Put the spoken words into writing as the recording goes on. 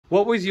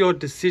What was your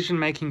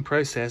decision-making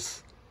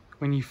process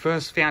when you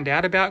first found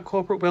out about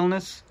corporate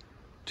wellness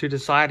to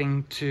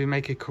deciding to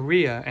make a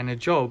career and a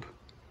job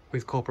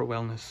with corporate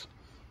wellness?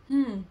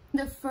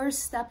 The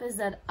first step is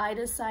that I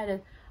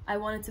decided I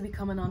wanted to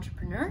become an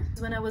entrepreneur.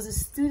 When I was a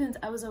student,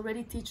 I was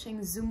already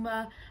teaching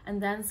Zumba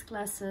and dance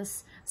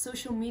classes,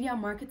 social media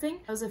marketing.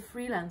 I was a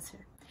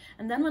freelancer.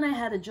 And then when I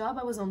had a job,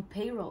 I was on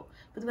payroll.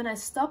 But when I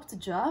stopped the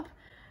job,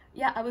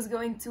 I was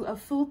going to a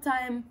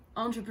full-time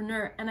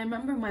entrepreneur. And I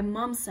remember my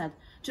mom said,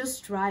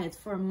 just try it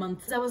for a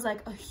month. That was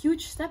like a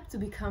huge step to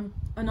become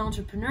an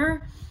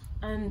entrepreneur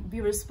and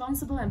be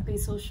responsible and pay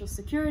social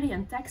security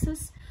and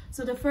taxes.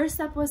 So the first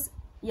step was,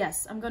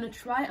 yes, I'm gonna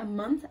try a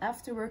month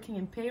after working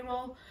in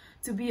payroll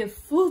to be a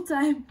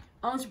full-time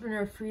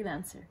entrepreneur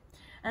freelancer.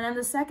 And then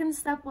the second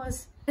step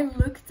was, I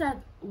looked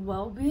at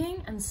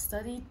well-being and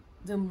studied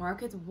the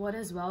market. What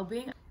is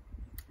well-being?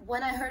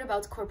 When I heard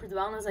about corporate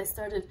wellness, I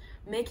started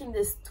making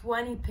this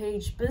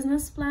 20-page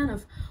business plan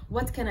of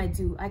what can I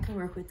do? I can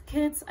work with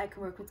kids, I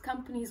can work with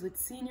companies, with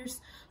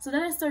seniors. So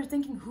then I started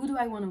thinking, who do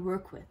I want to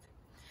work with?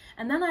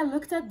 And then I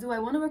looked at, do I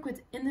want to work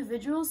with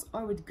individuals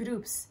or with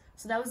groups?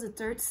 So that was the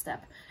third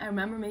step. I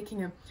remember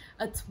making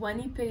a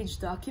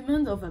 20-page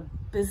document of a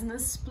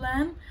business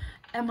plan.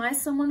 Am I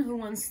someone who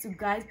wants to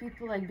guide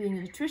people like being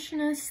a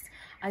nutritionist?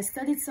 I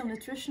studied some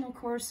nutritional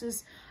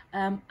courses.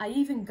 I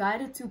even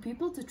guided 2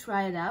 people to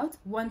try it out,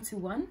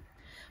 one-to-one.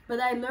 But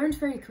I learned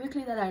very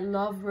quickly that I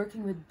love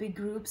working with big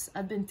groups.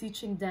 I've been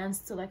teaching dance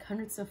to like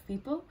hundreds of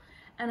people.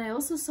 And I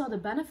also saw the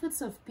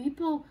benefits of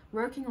people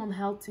working on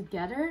health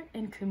together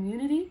in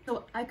community.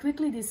 So I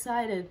quickly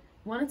decided,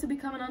 wanted to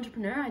become an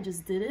entrepreneur. I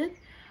just did it.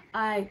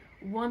 I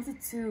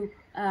wanted to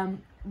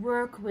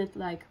work with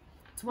like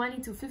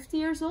 20 to 50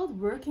 years old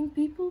working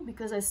people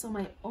because I saw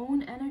my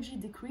own energy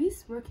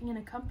decrease working in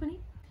a company.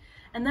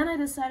 And then I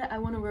decided I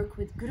want to work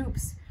with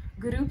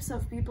groups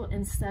of people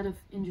instead of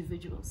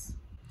individuals.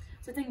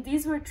 So I think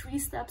these were 3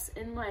 steps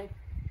in my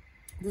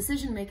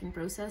decision-making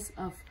process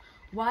of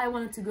why I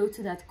wanted to go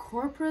to that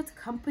corporate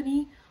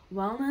company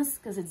wellness,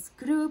 because it's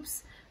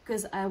groups,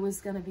 because I was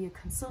going to be a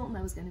consultant,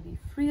 I was going to be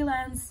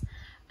freelance,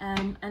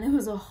 and it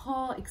was a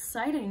whole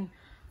exciting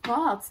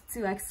thought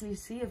to actually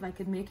see if I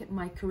could make it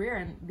my career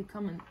and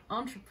become an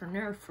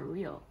entrepreneur for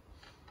real.